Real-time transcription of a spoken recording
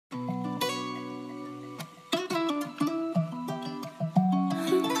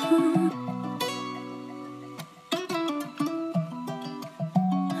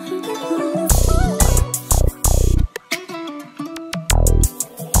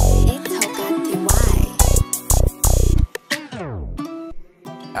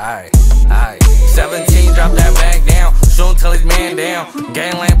Aight. 17, drop that bag down. Shoot till his man down.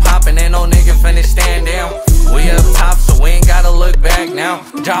 Gangland poppin', ain't no nigga finna stand down. We up top, so we ain't gotta look back now.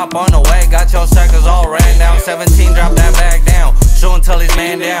 Drop on the way, got your circles all ran down. 17, drop that bag down. Shoot till his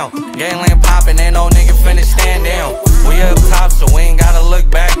man down. Gangland poppin', ain't no nigga finna stand down. We up top, so we ain't gotta look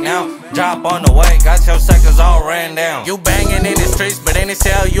back now. Drop on the way, got your circles all ran down. You bangin' in the streets, but ain't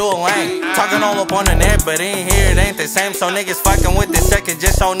tell you a lame. Talking all up on the net, but in here it ain't the same. So niggas fucking with the second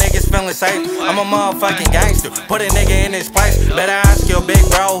just so niggas feeling safe. I'm a motherfucking gangster, put a nigga in his place. Better ask your big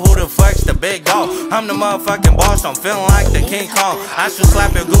bro who the fuck's the big dog. I'm the motherfucking boss, I'm feeling like the King Kong. I should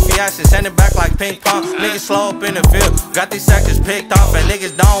slap your goofy ass and send it back like ping pong. Niggas slow up in the field, got these suckers picked off, and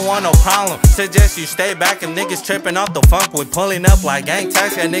niggas don't want no problem. Suggest you stay back and niggas tripping off the funk. We pulling up like gang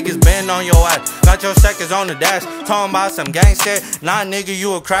tax, and niggas bend on your ass. Got your seconds on the dash, talking about some gang shit. Nah nigga,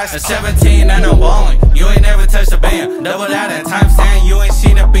 you a crash. At 17 and I'm ballin', you ain't never touched a band. Double that at times 10, you ain't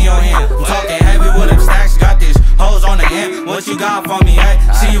seen up in your hand. I'm talking heavy with them stacks, got these hoes on the end. What you got for me,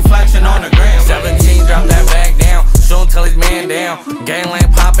 eh? See you flexing on the gram. 17, drop that bag down. Shoot till his man down.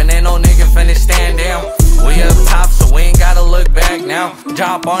 Gangland poppin', ain't no nigga finna stand down. We up top, so we ain't gotta look back now.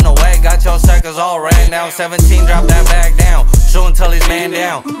 Drop on the way, got your circles all ran down. 17, drop that bag down. Shoot till his man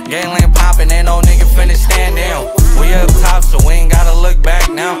down. Gangland poppin', ain't no nigga finna stand down. We up top, so we ain't gotta look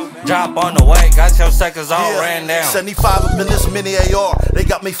back now. Drop on the way, got your seconds all ran down. 75 up in this mini AR, they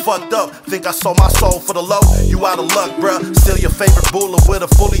got me fucked up. Think I sold my soul for the low? You out of luck, bruh. Still your favorite buller with a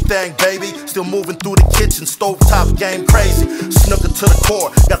fully thing, baby. Still moving through the kitchen, stovetop game crazy. Snooker to the core,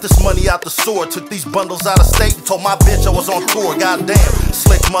 got this money out the sewer. Took these bundles out of state and told my bitch I was on tour. Goddamn,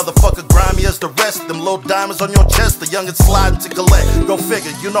 slick motherfucker, grimy as the rest. Them little diamonds on your chest, the youngin' sliding to collect. Go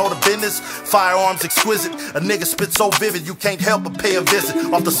figure, you know the business. Firearms exquisite, a nigga spit so vivid you can't help but pay a visit.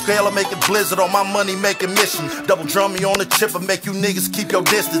 Off the scale of making blizzard on my money making mission. Double drum me on the chip and make you niggas keep your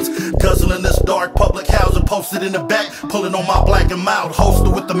distance. Guzzling this dark public housing, posted in the back. Pulling on my black and mild, holster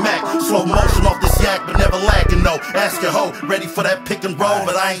with the Mac. Slow motion off this yak, but never lacking no. Ask your hoe, ready for that pick and roll,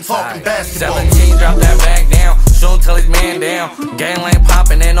 but I ain't talking basketball. 17, drop that bag down. Shoot till his man down. Gangland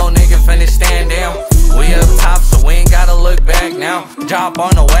poppin', ain't no nigga finna stand down. We up top, so we ain't gotta look back now. Drop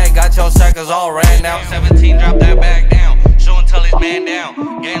on the way, got your circles all ran down. 17, drop that bag down. Shoot till his man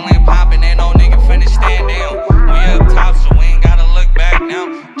down. Gangland poppin', ain't no nigga finna stand down. We up top, so we ain't gotta look back now.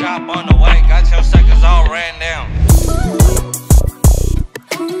 Drop on the way, got your circles all ran down.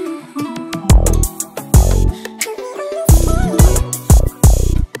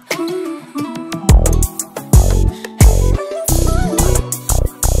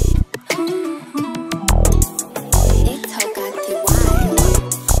 It's Hokatiwi.